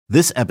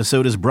This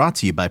episode is brought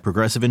to you by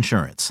Progressive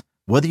Insurance.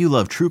 Whether you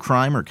love true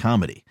crime or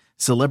comedy,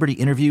 celebrity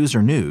interviews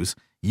or news,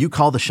 you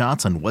call the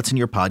shots on what's in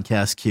your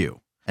podcast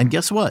queue. And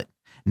guess what?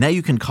 Now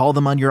you can call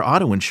them on your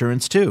auto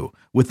insurance too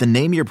with the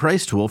Name Your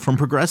Price tool from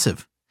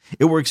Progressive.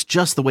 It works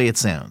just the way it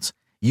sounds.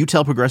 You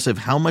tell Progressive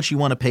how much you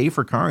want to pay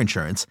for car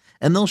insurance,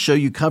 and they'll show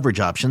you coverage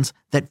options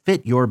that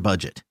fit your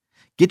budget.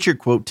 Get your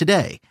quote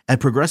today at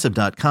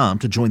Progressive.com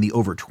to join the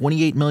over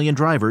 28 million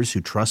drivers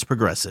who trust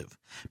Progressive.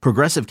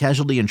 Progressive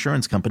Casualty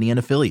Insurance Company and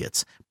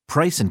Affiliates.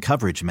 Price and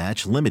coverage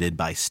match limited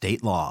by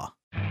state law.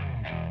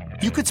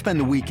 You could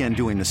spend the weekend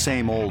doing the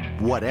same old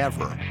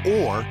whatever,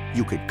 or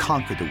you could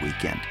conquer the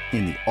weekend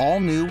in the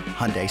all-new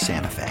Hyundai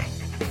Santa Fe.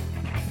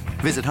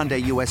 Visit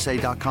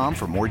HyundaiUSA.com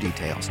for more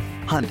details.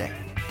 Hyundai,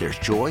 there's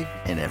joy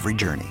in every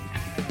journey.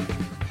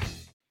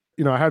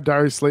 You know, I have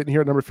Darius Slayton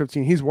here at number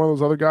 15. He's one of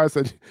those other guys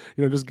that,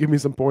 just give me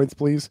some points,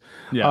 please.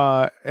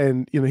 Yeah.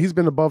 And he's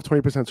been above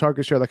 20%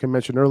 target share, like I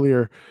mentioned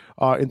earlier,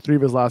 in 3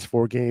 of his last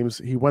 4 games.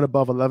 He went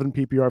above 11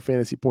 PPR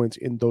fantasy points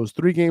in those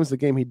 3 games. The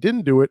game he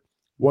didn't do it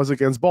was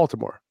against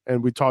Baltimore.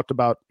 And we talked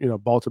about,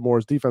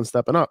 Baltimore's defense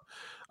stepping up.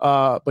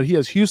 But he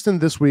has Houston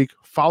this week,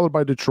 followed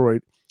by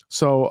Detroit.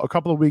 So a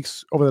couple of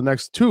weeks over the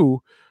next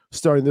 2,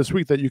 starting this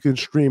week, that you can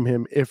stream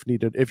him if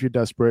needed, if you're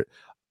desperate.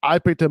 I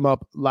picked him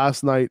up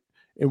last night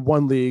in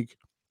one league,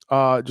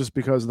 just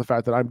because of the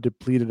fact that I'm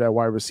depleted at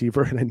wide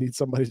receiver and I need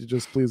somebody to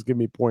just please give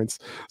me points.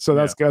 So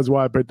that's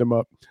why I picked him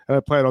up, and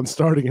I plan on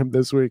starting him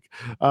this week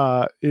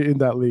in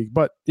that league.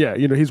 But yeah,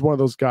 he's one of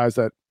those guys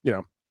that,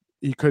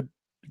 he could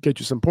get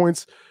you some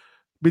points.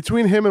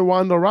 Between him and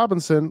Wan'Dale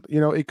Robinson,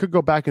 it could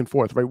go back and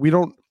forth, right?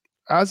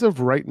 As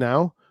of right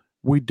now,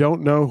 we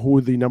don't know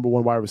who the number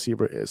 1 wide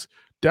receiver is.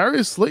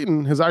 Darius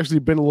Slayton has actually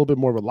been a little bit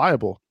more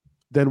reliable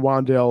than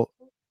Wan'Dale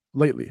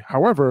lately.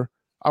 However,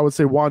 I would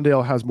say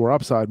Wan'Dale has more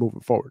upside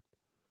moving forward.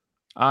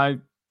 I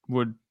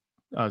would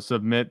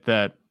submit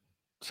that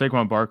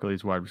Saquon Barkley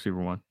is wide receiver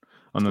 1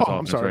 on this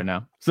offense right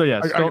now. So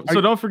yes, so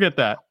don't forget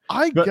that.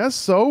 I guess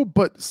so,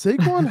 but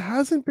Saquon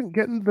hasn't been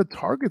getting the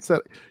targets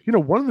that,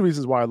 one of the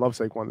reasons why I love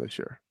Saquon this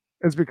year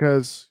is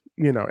because,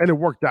 and it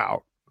worked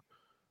out,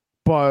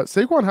 but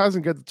Saquon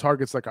hasn't get the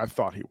targets like I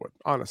thought he would,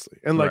 honestly.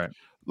 And look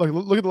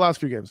at the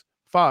last few games.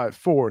 5,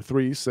 4,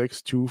 3,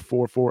 6, 2,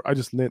 4, 4. I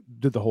just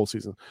did the whole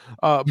season.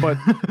 But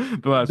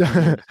the last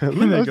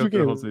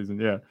the whole season,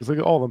 yeah. Just look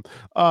at all of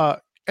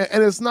them.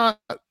 And it's not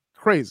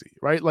crazy,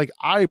 right? Like,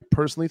 I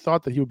personally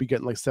thought that he would be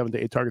getting like 7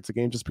 to 8 targets a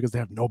game just because they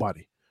have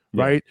nobody,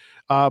 right?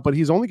 But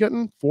he's only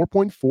getting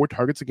 4.4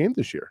 targets a game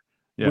this year,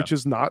 which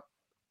is not.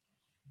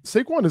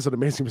 Saquon is an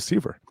amazing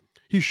receiver.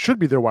 He should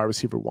be their wide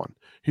receiver 1.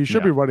 He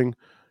should be running.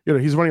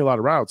 He's running a lot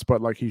of routes,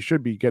 but like he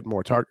should be getting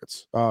more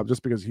targets,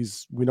 just because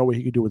we know what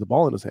he could do with the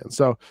ball in his hands.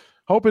 So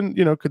hoping,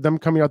 could them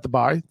coming out the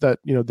bye that,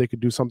 they could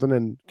do something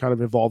and kind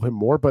of evolve him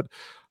more. But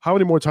how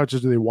many more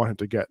touches do they want him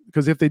to get?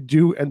 Because if they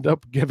do end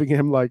up giving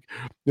him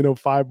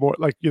 5 more,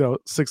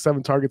 6,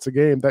 7 targets a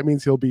game, that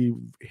means he'll be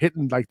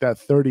hitting like that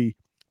 30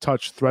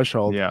 touch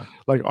threshold,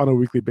 like on a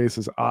weekly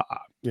basis.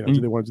 Do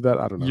they want to do that?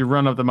 I don't know. You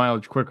run up the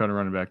mileage quick on a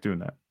running back doing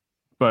that.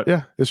 But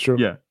yeah, it's true.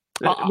 Yeah.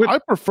 I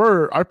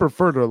prefer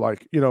to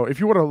if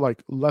you want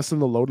to lessen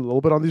the load a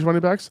little bit on these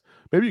running backs,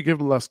 maybe you give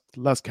them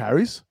less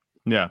carries.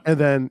 Yeah. And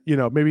then,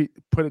 maybe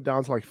put it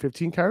down to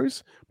 15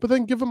 carries, but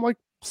then give them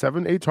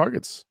 7, 8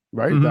 targets,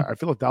 right? Mm-hmm. I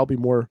feel like that'll be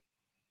more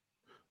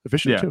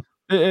efficient too.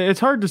 It's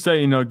hard to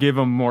say, give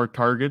them more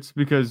targets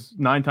because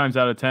 9 times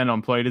out of 10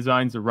 on play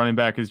designs, the running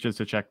back is just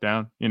a check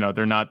down.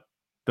 They're not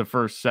the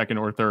first, second,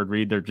 or third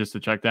read. They're just a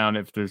check down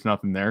if there's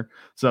nothing there.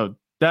 So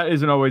that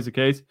isn't always the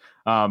case.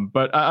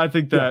 But I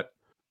think that,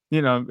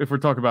 if we're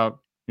talking about,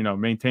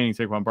 maintaining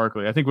Saquon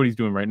Barkley, I think what he's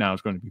doing right now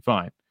is going to be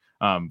fine.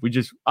 We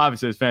just,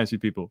 obviously, as fantasy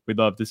people, we'd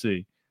love to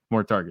see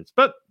more targets,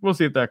 but we'll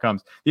see if that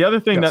comes. The other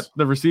thing that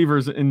the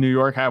receivers in New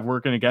York have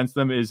working against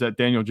them is that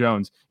Daniel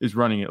Jones is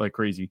running it like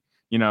crazy.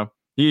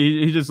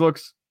 He just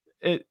looks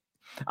it.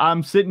 I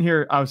was sitting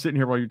here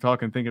while you're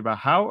talking, thinking about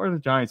how are the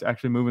Giants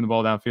actually moving the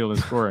ball downfield and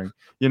scoring?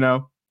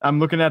 I'm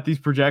looking at these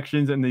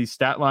projections and these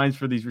stat lines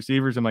for these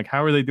receivers. I'm like,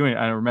 how are they doing it?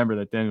 I remember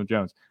that Daniel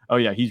Jones. Oh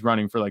yeah, he's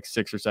running for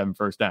 6 or 7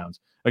 first downs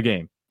a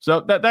game. So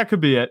that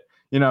could be it.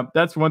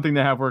 That's one thing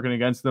they have working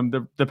against them.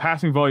 The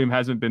passing volume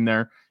hasn't been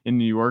there in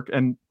New York,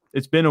 and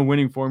it's been a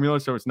winning formula,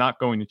 so it's not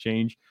going to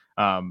change.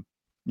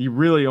 You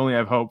really only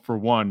have hope for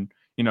one,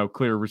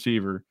 clear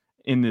receiver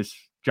in this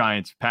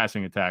Giants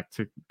passing attack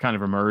to kind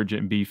of emerge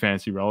and be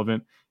fantasy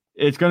relevant.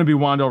 It's going to be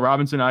Wan'Dale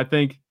Robinson, I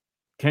think.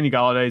 Kenny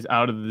Golladay is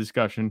out of the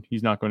discussion.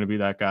 He's not going to be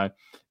that guy.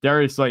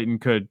 Darius Slayton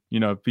could,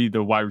 be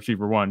the wide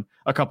receiver 1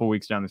 a couple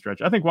weeks down the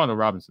stretch. I think Wan'Dale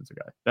Robinson's a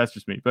guy. That's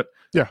just me. But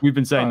we've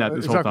been saying that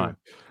this whole time.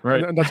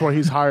 Right. And that's why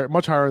he's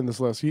much higher in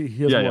this list. He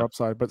has more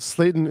upside. But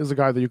Slayton is a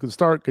guy that you can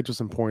start, get you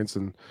some points.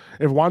 And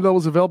if Wan'Dale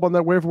was available on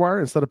that waiver wire,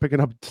 instead of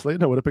picking up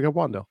Slayton, I would have picked up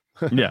Wan'Dale.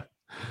 Yeah.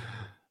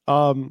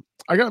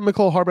 I got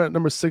Mecole Harbin at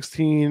number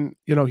 16.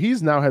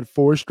 He's now had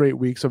 4 straight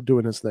weeks of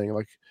doing his thing.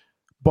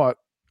 But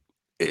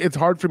it's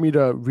hard for me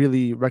to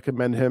really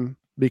recommend him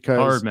because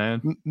hard,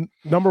 man.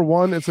 Number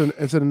one, it's an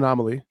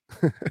anomaly.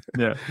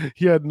 Yeah.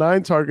 He had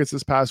 9 targets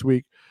this past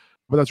week,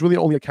 but that's really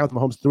only a count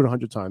Mahomes threw it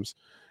 100 times.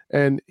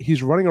 And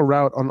he's running a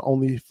route on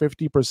only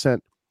 50%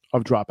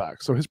 of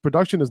dropbacks. So his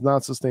production is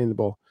not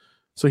sustainable.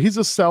 So he's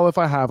a sell if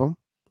I have him.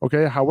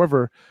 Okay.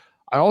 However,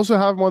 I also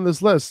have him on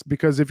this list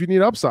because if you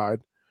need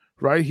upside,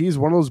 right, he's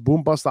one of those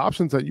boom bust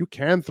options that you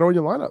can throw in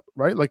your lineup,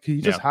 right? Like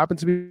he just happened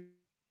to be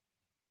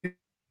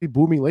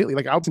booming lately.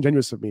 Like it's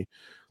ingenuous of me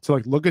to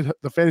like look at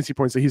the fantasy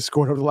points that he's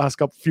scored over the last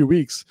few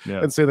weeks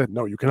and say that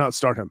no, you cannot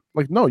start him.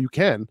 Like, no, you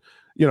can.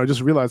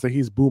 Just realize that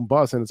he's boom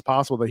bust and it's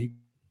possible that he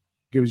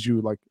gives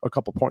you like a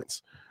couple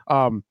points.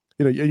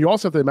 You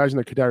also have to imagine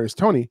that Kadarius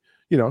Toney,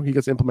 he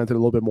gets implemented a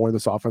little bit more in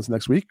this offense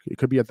next week. It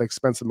could be at the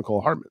expense of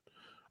Mecole Hardman.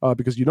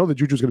 Because that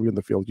Juju is going to be on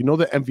the field.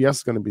 That MVS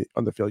is going to be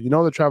on the field.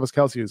 That Travis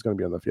Kelce is going to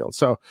be on the field.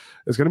 So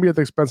it's going to be at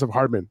the expense of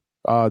Hardman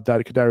that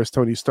Kadarius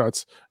Toney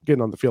starts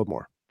getting on the field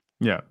more.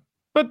 Yeah.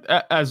 But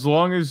as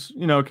long as,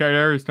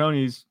 Kadarius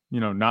Toney's,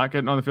 not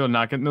getting on the field,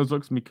 not getting those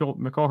looks,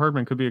 Mecole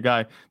Hardman could be a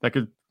guy that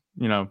could,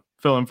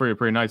 fill in for you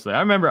pretty nicely. I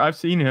remember I've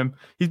seen him.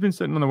 He's been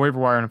sitting on the waiver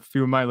wire in a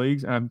few of my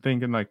leagues, and I'm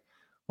thinking, like,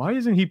 why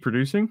isn't he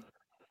producing?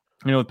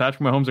 With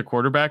Patrick Mahomes at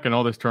quarterback and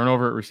all this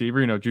turnover at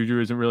receiver, Juju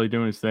isn't really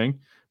doing his thing.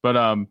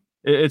 But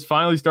it's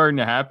finally starting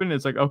to happen.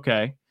 It's like,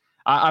 okay,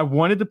 I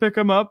wanted to pick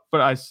him up,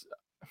 but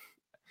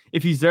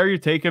if he's there, you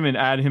take him and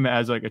add him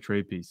as like a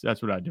trade piece.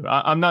 That's what I do.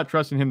 I'm not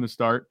trusting him to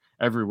start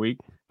every week,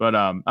 but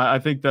I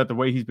think that the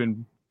way he's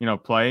been,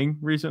 playing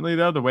recently,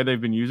 though, the way they've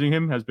been using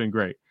him has been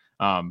great.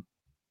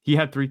 He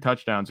had 3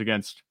 touchdowns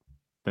against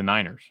the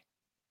Niners,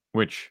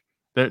 which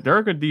they're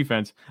a good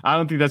defense. I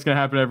don't think that's going to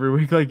happen every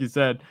week, like you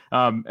said.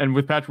 And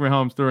with Patrick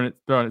Mahomes throwing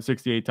it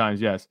 68 times,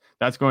 yes,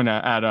 that's going to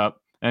add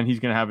up, and he's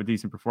going to have a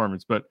decent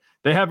performance. But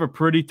they have a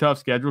pretty tough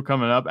schedule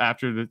coming up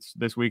after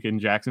this week in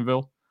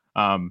Jacksonville.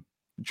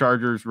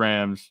 Chargers,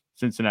 Rams,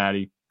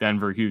 Cincinnati,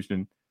 Denver,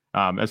 Houston,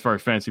 as far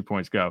as fantasy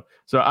points go.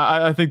 So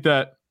I think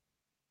that,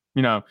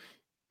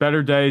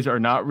 better days are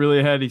not really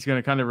ahead. He's going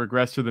to kind of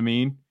regress to the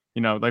mean.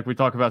 Like we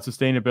talk about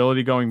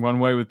sustainability going one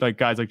way with like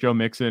guys like Joe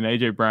Mixon,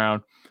 AJ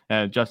Brown,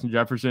 and Justin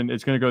Jefferson.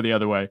 It's going to go the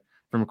other way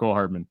for Mecole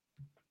Hardman.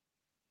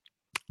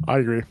 I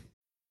agree.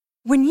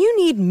 When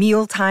you need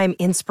mealtime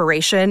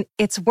inspiration,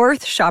 it's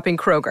worth shopping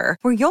Kroger,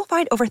 where you'll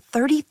find over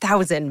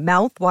 30,000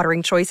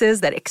 mouth-watering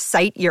choices that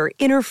excite your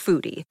inner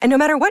foodie. And no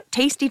matter what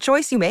tasty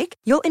choice you make,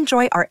 you'll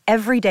enjoy our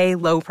everyday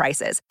low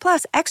prices,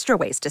 plus extra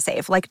ways to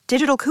save, like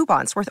digital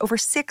coupons worth over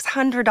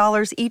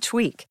 $600 each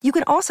week. You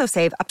can also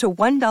save up to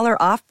 $1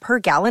 off per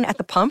gallon at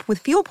the pump with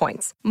fuel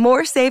points.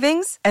 More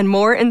savings and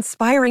more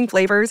inspiring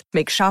flavors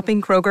make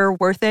shopping Kroger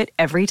worth it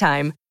every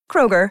time.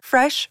 Kroger,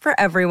 fresh for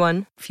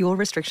everyone. Fuel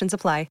restrictions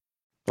apply.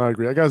 I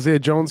agree. I got Zay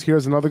Jones here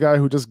as another guy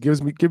who just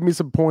give me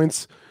some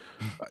points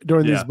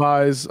during these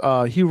buys.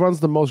 He runs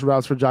the most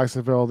routes for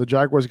Jacksonville. The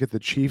Jaguars get the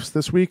Chiefs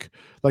this week.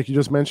 Like you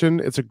just mentioned,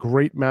 it's a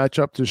great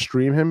matchup to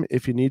stream him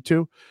if you need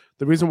to.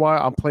 The reason why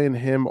I'm playing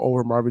him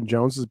over Marvin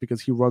Jones is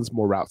because he runs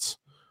more routes.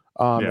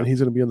 And he's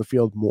going to be on the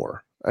field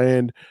more.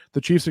 And the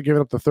Chiefs are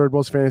giving up the 3rd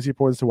most fantasy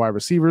points to wide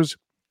receivers.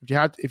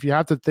 If you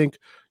have to think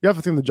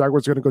the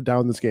Jaguars are going to go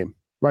down this game,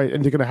 right?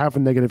 And they're going to have a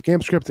negative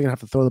game script. They're going to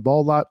have to throw the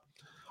ball a lot.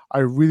 I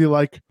really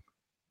like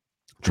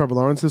Trevor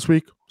Lawrence this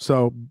week.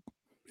 So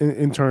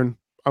in turn,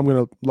 I'm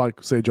going to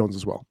like Zay Jones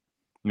as well.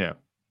 Yeah.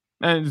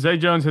 And Zay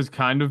Jones has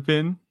kind of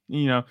been,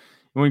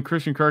 when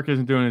Christian Kirk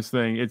isn't doing his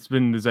thing, it's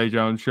been the Zay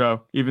Jones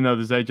show, even though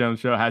the Zay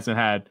Jones show hasn't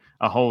had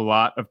a whole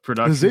lot of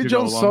production.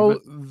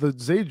 The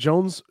Zay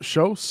Jones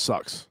show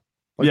sucks.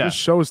 This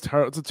show is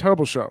terrible. It's a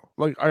terrible show.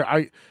 Like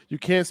you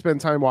can't spend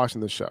time watching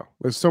this show.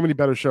 There's so many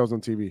better shows on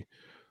TV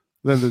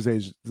than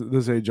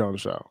the Zay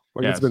Jones show.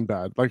 It's been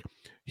bad. Like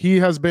he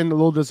has been a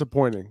little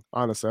disappointing,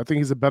 honestly. I think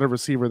he's a better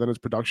receiver than his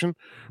production.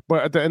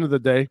 But at the end of the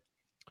day,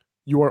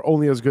 you are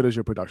only as good as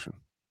your production.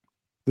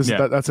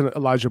 That's an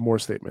Elijah Moore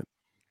statement.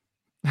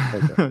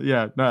 Okay.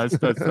 That's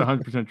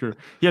 100% true.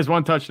 He has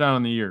 1 touchdown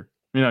on the year.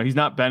 He's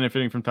not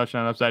benefiting from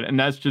touchdown upside, and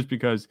that's just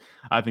because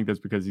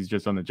he's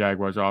just on the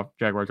Jaguars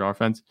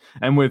offense.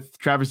 And with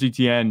Travis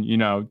Etienne,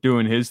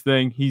 doing his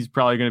thing, he's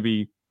probably going to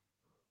be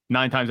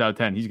 9 times out of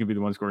 10, he's going to be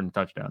the one scoring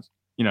touchdowns.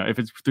 If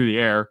it's through the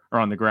air or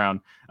on the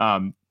ground.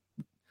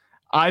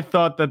 I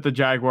thought that the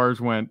Jaguars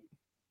went,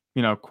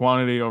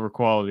 quantity over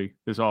quality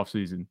this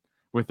offseason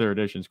with their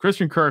additions.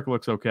 Christian Kirk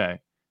looks okay.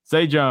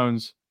 Zay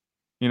Jones,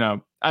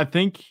 I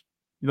think,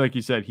 like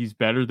you said, he's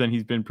better than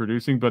he's been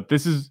producing, but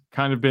this has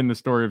kind of been the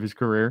story of his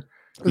career.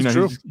 It's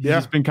true.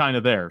 He's been kind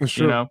of there. It's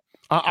true.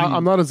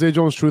 I'm not a Zay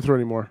Jones truther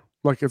anymore.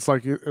 It's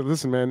like,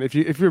 listen, man, if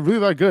you're really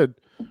that good,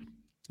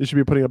 you should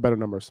be putting up better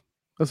numbers.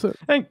 That's it.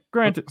 And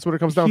granted, that's what it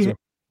comes down to.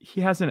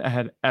 He hasn't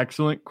had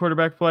excellent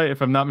quarterback play.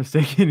 If I'm not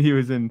mistaken, he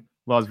was in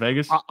Las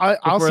Vegas.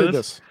 I'll say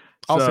this.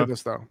 I'll say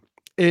this though.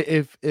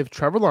 If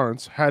Trevor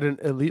Lawrence had an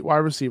elite wide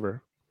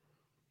receiver,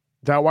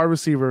 that wide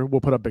receiver will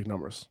put up big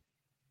numbers.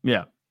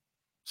 Yeah.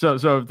 So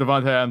if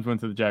Devontae Adams went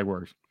to the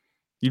Jaguars,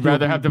 you'd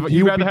rather have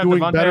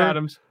Devontae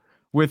Adams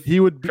with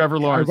Trevor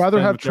Lawrence. I'd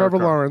rather have Trevor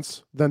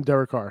Lawrence than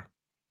Derek Carr.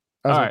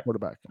 as All my right.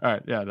 quarterback. All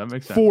right. Yeah, that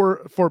makes sense.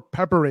 For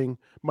peppering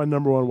my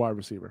number one wide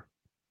receiver.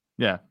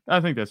 Yeah, I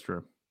think that's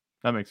true.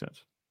 That makes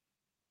sense.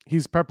 He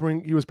was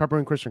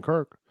peppering Christian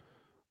Kirk.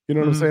 You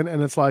know what I'm saying?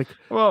 And it's like,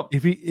 well,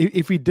 if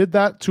he did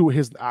that to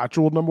his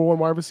actual number one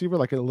wide receiver,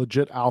 like a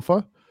legit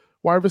alpha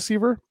wide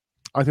receiver,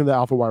 I think the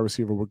alpha wide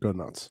receiver would go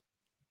nuts.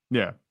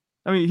 Yeah.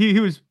 I mean, he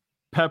was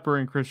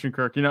peppering Christian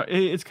Kirk.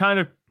 It's kind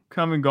of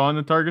come and gone,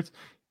 the targets.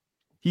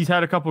 He's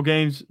had a couple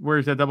games where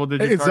he's at double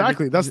digit.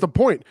 Exactly. Targets. That's the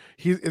point.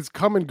 It's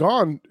come and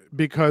gone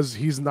because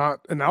he's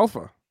not an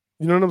alpha.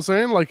 You know what I'm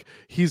saying? Like,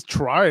 he's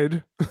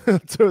tried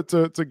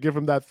to give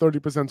him that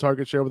 30%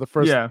 target share over the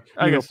first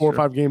 4 or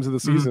 5 games of the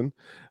season.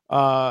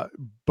 But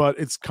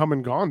it's come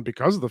and gone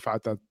because of the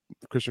fact that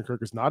Christian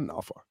Kirk is not an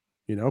alpha,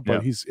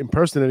 but he's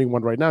impersonating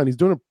one right now, and he's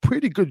doing a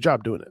pretty good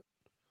job doing it.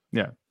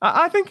 Yeah.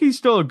 I think he's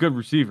still a good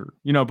receiver,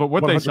 but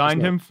what 100%. They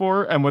signed him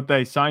for and what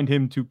they signed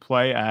him to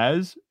play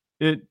as,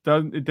 it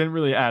didn't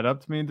really add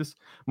up to me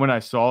when I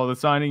saw the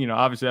signing.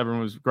 Obviously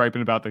everyone was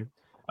griping about the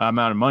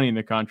amount of money in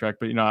the contract,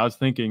 but I was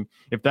thinking,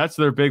 if that's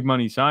their big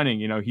money signing,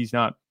 he's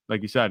not,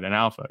 like you said, an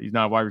alpha. He's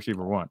not a wide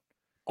receiver one.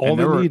 All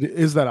they need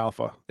is that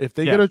alpha. If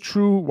they get a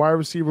true wide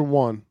receiver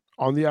one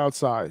on the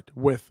outside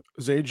with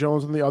Zay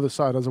Jones on the other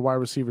side as a wide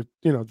receiver,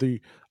 the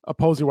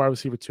opposing wide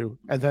receiver two,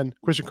 and then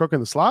Christian Kirk in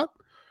the slot,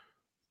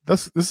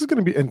 this is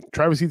going to be, and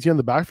Travis Etienne in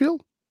the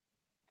backfield.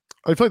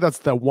 I feel like that's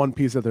that one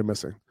piece that they're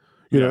missing,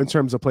 in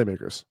terms of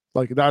playmakers.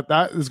 Like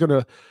that is going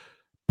to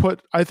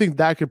I think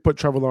that could put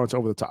Trevor Lawrence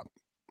over the top.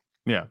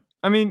 Yeah.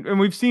 I mean, and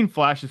we've seen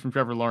flashes from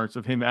Trevor Lawrence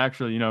of him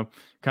actually,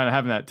 kind of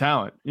having that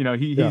talent.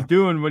 He's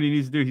doing what he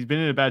needs to do. He's been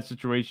in a bad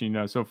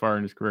situation, so far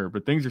in his career,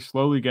 but things are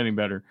slowly getting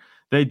better.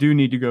 They do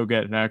need to go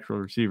get an actual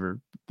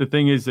receiver. The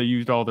thing is, they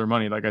used all their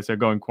money, like I said,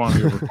 going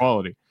quantity over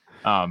quality.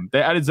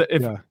 They added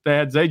they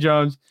had Zay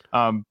Jones.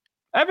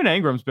 Evan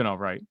Ingram's been all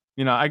right.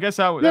 I guess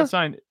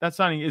that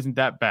signing isn't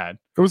that bad.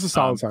 It was a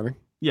solid signing.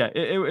 Yeah,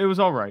 it was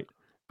all right,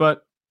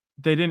 but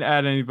they didn't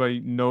add anybody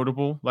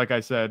notable. Like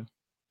I said,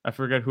 I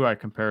forget who I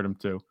compared him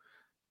to.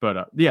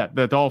 But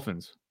the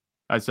Dolphins.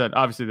 I said,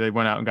 obviously they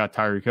went out and got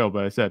Tyreek Hill,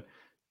 but I said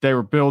they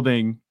were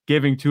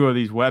giving two of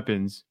these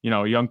weapons,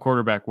 young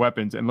quarterback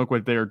weapons, and look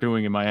what they are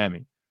doing in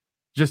Miami.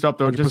 Just up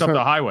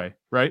the highway,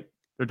 right?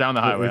 They're down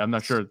the highway. I'm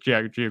not sure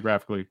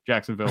geographically,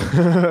 Jacksonville,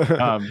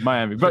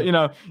 Miami. But,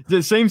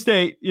 the same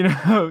state,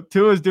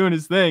 Tua's doing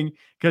his thing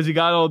because he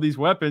got all these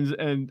weapons.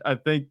 And I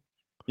think,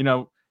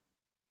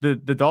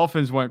 the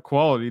Dolphins went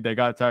quality. They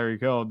got Tyreek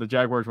Hill. The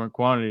Jaguars went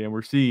quantity, and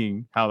we're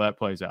seeing how that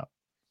plays out.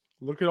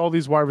 Look at all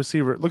these wide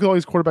receivers. Look at all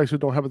these quarterbacks who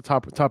don't have a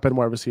top end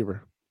wide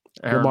receiver.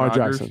 Lamar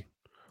Jackson,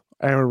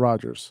 Aaron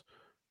Rodgers,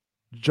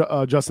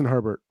 Justin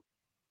Herbert.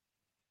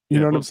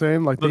 You know what I'm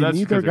saying? Like, they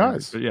need their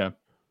guys. Yeah.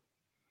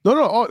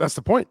 No. Oh, that's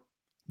the point.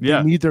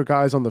 Yeah. They need their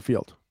guys on the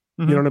field.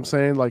 Mm-hmm. You know what I'm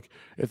saying? Like,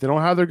 if they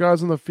don't have their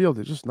guys on the field,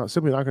 they're just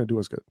simply not going to do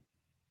as good.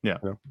 Yeah.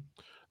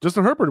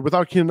 Justin Herbert,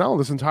 without Keenan Allen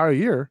this entire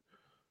year,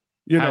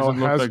 hasn't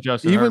looked like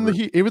Justin Herbert.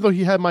 Even though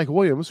he had Mike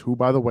Williams, who,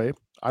 by the way,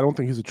 I don't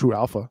think he's a true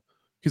alpha.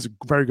 He's a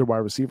very good wide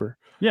receiver.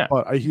 Yeah.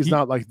 But he's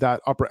not like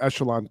that upper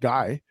echelon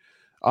guy.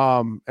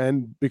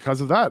 And because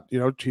of that,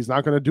 he's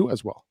not going to do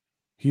as well.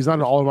 He's not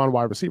an all-around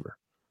wide receiver.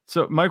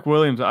 So Mike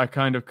Williams, I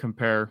kind of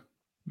compare,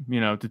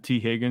 to T.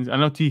 Higgins. I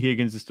know T.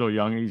 Higgins is still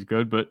young and he's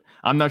good, but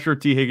I'm not sure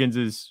T. Higgins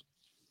is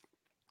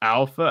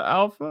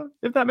alpha,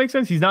 if that makes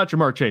sense. He's not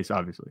Jamar Chase,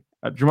 obviously.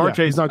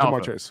 Chase is not alpha.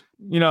 Jamar Chase.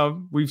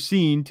 We've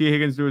seen T.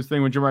 Higgins do his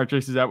thing when Jamar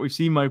Chase is out. We've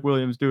seen Mike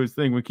Williams do his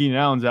thing when Keenan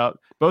Allen's out.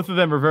 Both of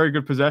them are very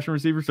good possession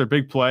receivers. They're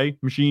big play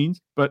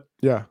machines, but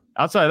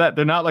outside of that,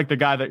 they're not like the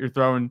guy that you're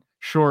throwing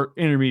short,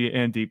 intermediate,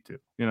 and deep to.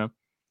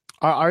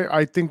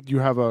 I think you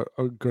have a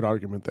good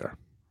argument there.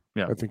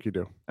 Yeah, I think you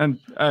do.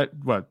 And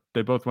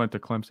they both went to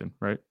Clemson,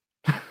 right?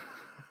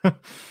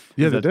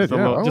 Yeah, they did. Just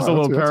a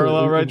little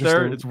parallel right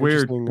there. It's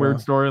weird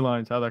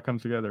storylines how that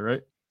comes together,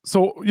 right?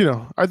 So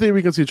I think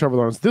we can see Trevor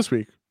Lawrence this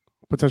week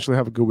potentially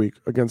have a good week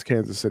against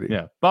Kansas City.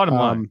 Yeah. Bottom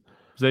line,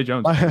 Zay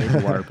Jones is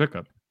a wire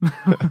pickup.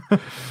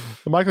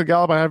 Michael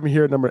Gallup, I have him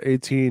here at number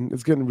 18.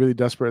 It's getting really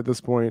desperate at this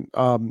point. He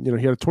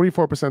had a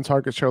 24%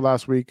 target share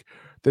last week.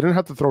 They didn't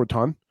have to throw a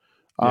ton,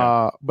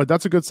 but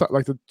that's a good sign.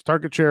 Like, the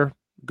target share,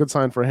 good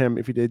sign for him.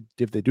 If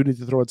they do need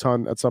to throw a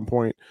ton at some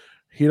point,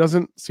 he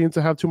doesn't seem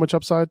to have too much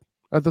upside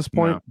at this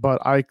point,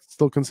 but I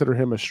still consider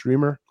him a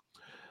streamer.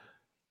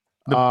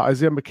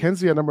 Isaiah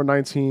McKenzie at number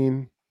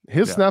 19.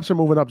 His snaps are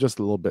moving up just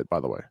a little bit,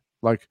 by the way.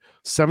 Like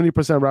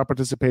 70% route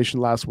participation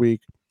last week.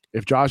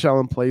 If Josh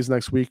Allen plays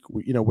next week,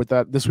 with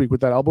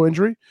that elbow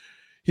injury,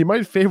 he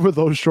might favor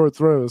those short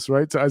throws,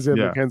 right, to Isaiah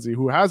McKenzie,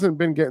 who hasn't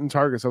been getting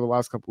targets over the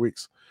last couple of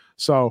weeks.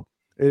 So,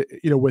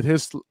 with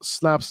his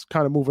snaps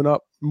kind of moving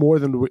up more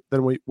than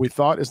we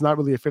thought, it's not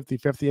really a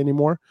 50-50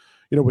 anymore.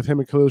 With him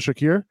and Khalil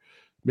Shakir,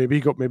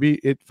 maybe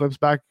it flips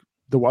back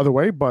the other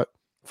way. But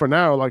for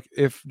now, like,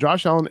 if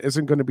Josh Allen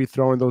isn't going to be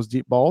throwing those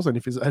deep balls, and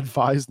if he's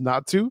advised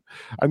not to,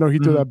 I know he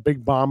threw that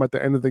big bomb at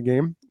the end of the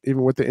game,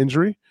 even with the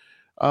injury.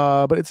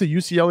 But it's a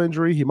UCL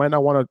injury. He might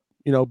not want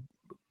to,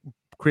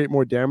 create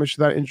more damage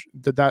to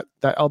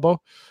that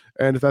elbow.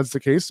 And if that's the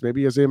case,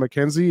 maybe Isaiah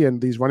McKenzie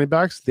and these running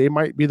backs, they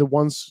might be the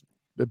ones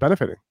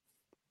benefiting.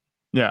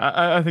 Yeah,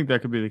 I think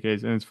that could be the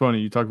case. And it's funny,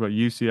 you talk about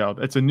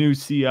UCL. It's a new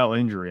CL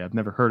injury. I've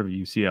never heard of a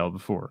UCL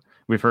before.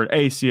 We've heard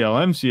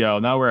ACL, MCL.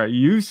 Now we're at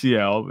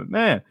UCL. But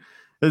man,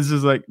 this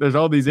is like, there's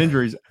all these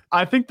injuries.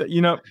 I think that,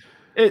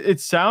 it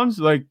sounds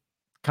like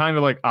kind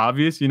of like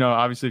obvious,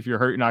 obviously if you're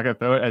hurt, you're not going to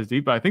throw it as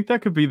deep. But I think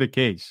that could be the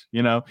case.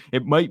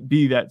 It might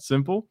be that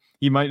simple.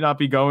 He might not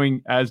be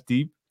going as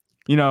deep,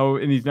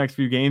 in these next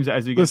few games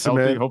as he gets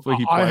healthy. Man, hopefully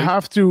he plays.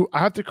 I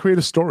have to create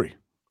a story.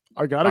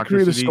 I got to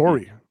create a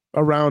story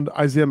around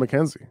Isaiah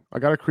McKenzie. I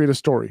got to create a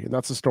story, and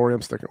that's the story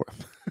I'm sticking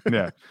with.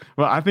 Yeah.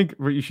 Well, I think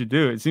what you should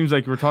do, it seems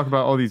like we're talking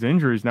about all these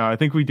injuries now. I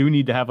think we do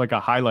need to have like a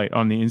highlight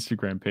on the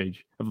Instagram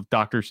page of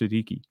Dr.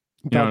 Siddiqui.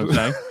 You know what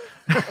I'm saying?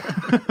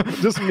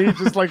 Just me,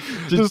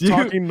 just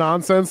talking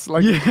nonsense,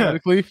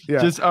 medically.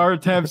 Yeah. Just our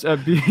attempts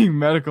at being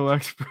medical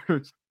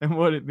experts and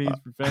what it means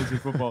for fantasy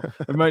football.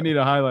 We might need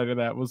a highlight of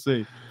that. We'll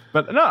see.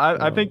 But no,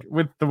 I think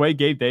with the way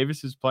Gabe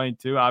Davis is playing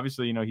too,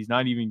 obviously,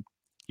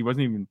 he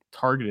wasn't even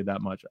targeted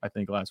that much, I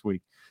think, last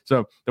week.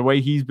 So the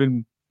way he's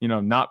been,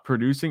 not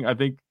producing, I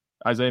think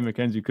Isaiah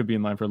McKenzie could be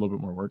in line for a little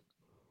bit more work.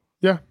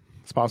 Yeah,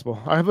 it's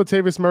possible. I have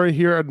Latavius Murray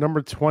here at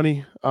number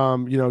 20,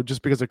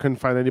 just because I couldn't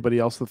find anybody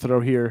else to throw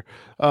here.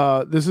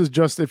 This is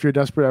just if you're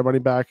desperate at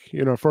running back,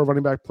 for a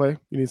running back play,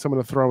 you need someone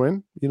to throw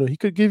in. He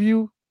could give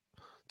you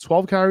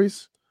 12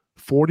 carries,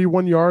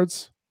 41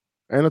 yards,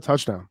 and a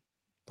touchdown.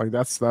 Like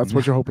that's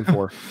what you're hoping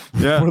for.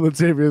 Yeah. For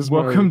Latavius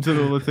Murray. Welcome to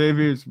the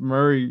Latavius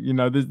Murray.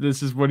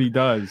 This is what he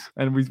does.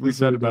 And we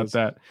said about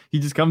that. He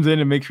just comes in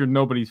and makes sure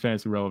nobody's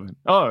fantasy relevant.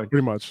 Oh,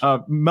 pretty much.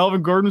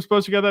 Melvin Gordon was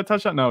supposed to get that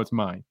touchdown. No, it's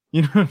mine.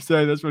 You know what I'm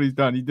saying? That's what he's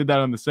done. He did that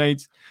on the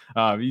Saints.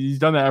 He's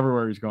done that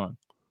everywhere he's gone.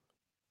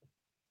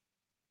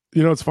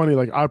 It's funny.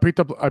 Like I picked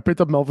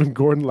up Melvin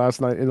Gordon last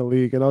night in the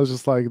league, and I was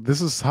just like,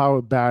 this is how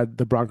bad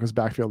the Broncos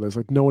backfield is.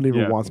 Like no one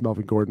even wants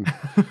Melvin Gordon.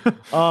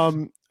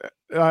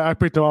 I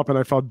picked him up and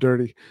I felt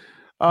dirty.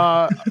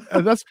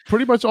 And that's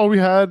pretty much all we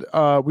had.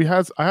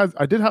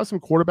 I did have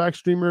some quarterback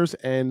streamers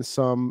and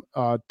some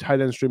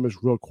tight end streamers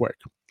real quick.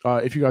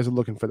 If you guys are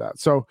looking for that.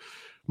 So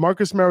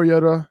Marcus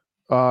Mariota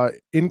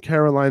in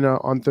Carolina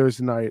on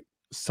Thursday night,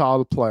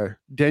 solid play.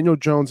 Daniel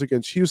Jones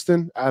against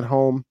Houston at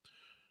home.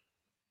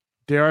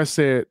 Dare I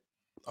say it?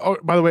 Oh,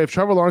 by the way, if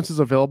Trevor Lawrence is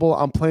available,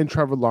 I'm playing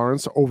Trevor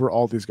Lawrence over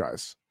all these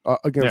guys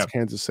against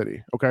Kansas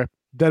City. Okay.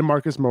 Then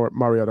Marcus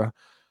Mariota.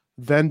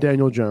 Then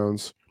Daniel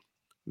Jones,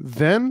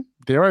 then,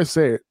 dare I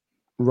say it,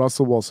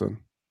 Russell Wilson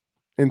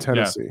in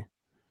Tennessee.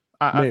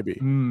 Maybe.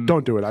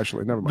 Don't do it,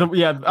 actually. Never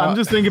mind. I'm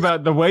just thinking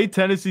about the way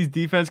Tennessee's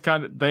defense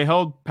they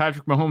held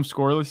Patrick Mahomes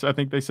scoreless. I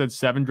think they said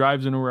 7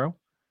 drives in a row.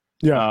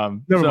 Yeah.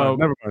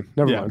 Never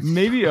mind.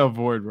 Maybe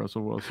avoid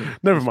Russell Wilson.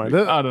 Never mind.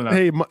 I don't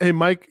know. Hey,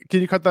 Mike,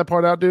 can you cut that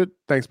part out, dude?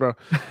 Thanks, bro.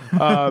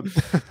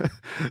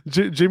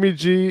 Jimmy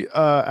G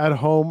at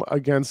home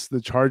against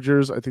the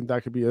Chargers. I think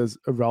that could be a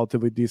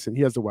relatively decent.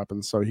 He has the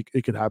weapons, so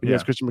it could happen. He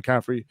has Christian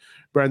McCaffrey,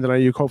 Brandon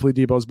Ayuk. Hopefully,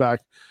 Debo's back.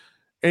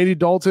 Andy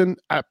Dalton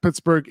at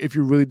Pittsburgh. If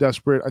you're really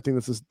desperate, I think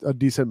this is a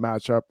decent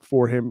matchup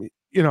for him.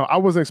 I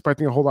wasn't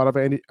expecting a whole lot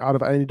out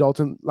of Andy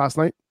Dalton last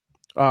night.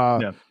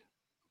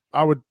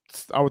 I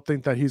would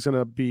think that he's going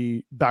to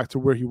be back to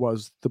where he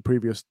was the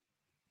previous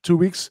 2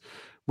 weeks,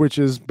 which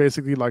is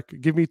basically like,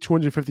 give me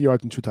 250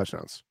 yards and 2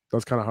 touchdowns.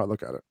 That's kind of how I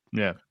look at it.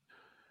 Yeah.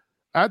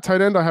 At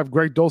tight end, I have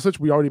Greg Dulcich.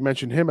 We already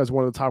mentioned him as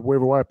one of the top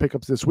waiver wire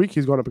pickups this week.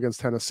 He's going up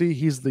against Tennessee.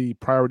 He's the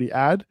priority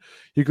ad.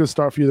 He could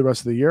start for you the rest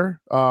of the year.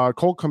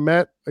 Cole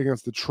Kmet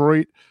against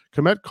Detroit.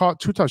 Kmet caught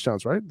 2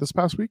 touchdowns, right, this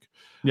past week?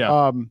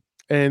 Yeah.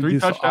 And 3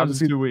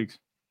 touchdowns in 2 weeks.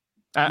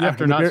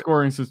 After not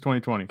scoring since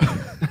 2020.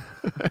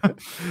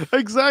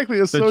 Exactly.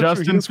 It's the so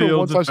Justin true.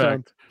 Fields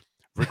effect.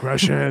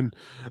 Regression.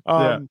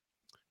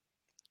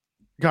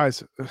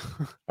 Guys,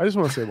 I just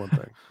want to say one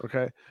thing,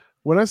 okay?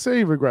 When I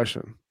say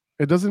regression,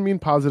 it doesn't mean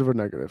positive or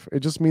negative. It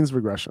just means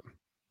regression,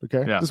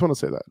 okay? Yeah. Just want to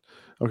say that,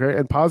 okay?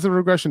 And positive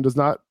regression does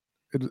not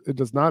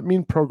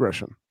mean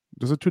progression.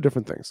 Those are 2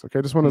 different things, okay?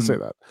 I just want to say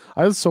that.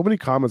 I have so many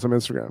comments on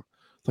Instagram.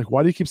 Like,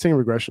 why do you keep saying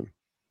regression?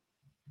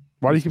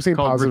 Why do you keep saying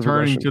positive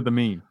returning regression? to the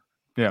mean?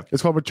 Yeah.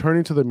 It's called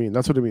returning to the mean.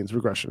 That's what it means,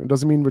 regression. It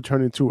doesn't mean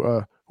returning to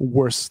a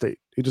worse state.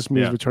 It just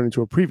means returning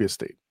to a previous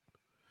state.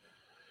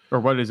 Or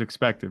what is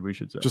expected, we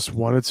should say. Just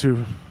wanted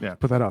to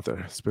put that out there.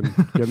 It's been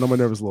getting on my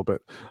nerves a little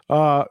bit.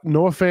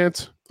 Noah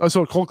Fant.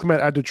 So Cole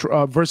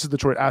Kmet versus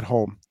Detroit at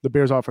home. The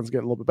Bears offense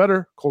getting a little bit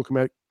better. Cole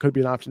Kmet could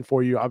be an option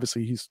for you.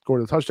 Obviously, he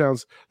scored the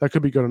touchdowns. That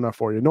could be good enough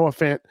for you. Noah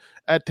Fant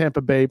at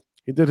Tampa Bay.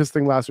 He did his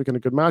thing last week in a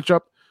good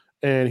matchup,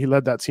 and he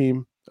led that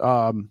team,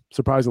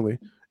 surprisingly,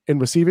 in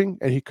receiving,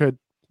 and he could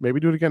maybe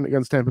do it again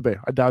against Tampa Bay.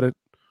 I doubt it.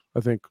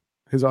 I think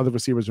his other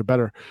receivers are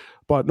better,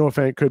 but Noah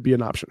Fant could be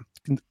an option.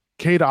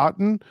 Cade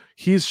Otton,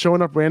 he's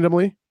showing up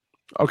randomly,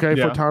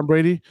 for Tom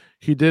Brady.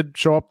 He did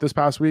show up this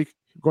past week,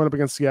 going up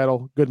against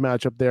Seattle. Good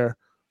matchup there.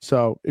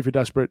 So if you're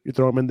desperate, you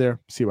throw him in there,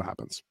 see what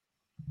happens.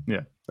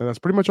 Yeah. And that's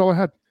pretty much all I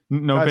had.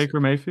 No Guys. Baker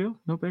Mayfield?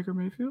 No Baker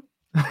Mayfield?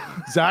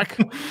 Zach.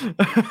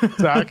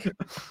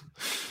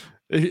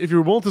 If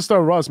you're willing to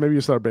start Russ, maybe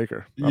you start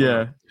Baker.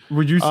 Yeah.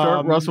 Would you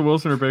start Russell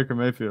Wilson or Baker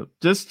Mayfield?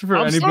 Just for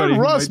I'm anybody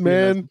who Russ, might be in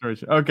that man.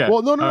 situation. Okay.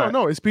 Well,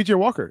 no. It's PJ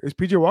Walker. It's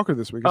PJ Walker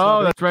this week.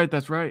 That's right.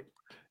 That's right.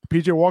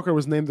 PJ Walker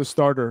was named the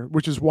starter,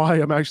 which is why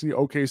I'm actually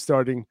okay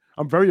starting.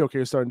 I'm very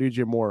okay starting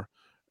DJ Moore,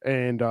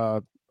 and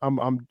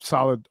I'm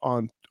solid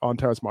on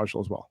Terrace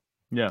Marshall as well.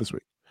 Yeah, this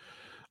week.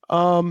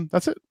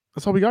 That's it.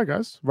 That's all we got,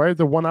 guys. Right at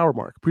the 1 hour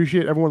mark.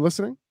 Appreciate everyone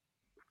listening.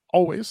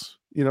 Always,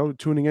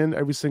 tuning in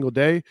every single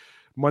day,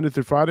 Monday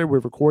through Friday. We're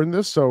recording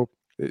this, so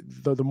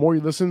the more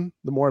you listen,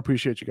 the more I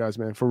appreciate you guys,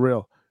 man. For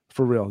real.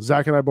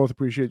 Zach and I both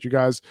appreciate you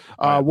guys.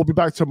 We'll be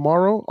back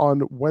tomorrow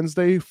on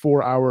Wednesday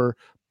for our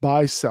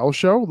buy-sell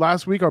show.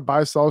 Last week, our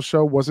buy-sell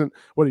show wasn't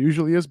what it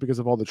usually is because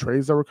of all the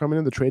trades that were coming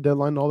in, the trade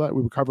deadline and all that.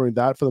 We were covering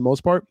that for the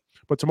most part.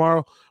 But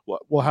tomorrow,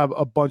 we'll have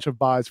a bunch of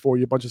buys for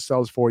you, a bunch of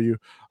sells for you,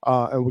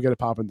 and we'll get it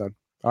popping done.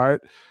 All right?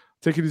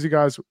 Take it easy,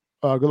 guys.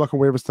 Good luck on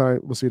waivers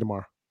tonight. We'll see you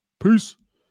tomorrow. Peace.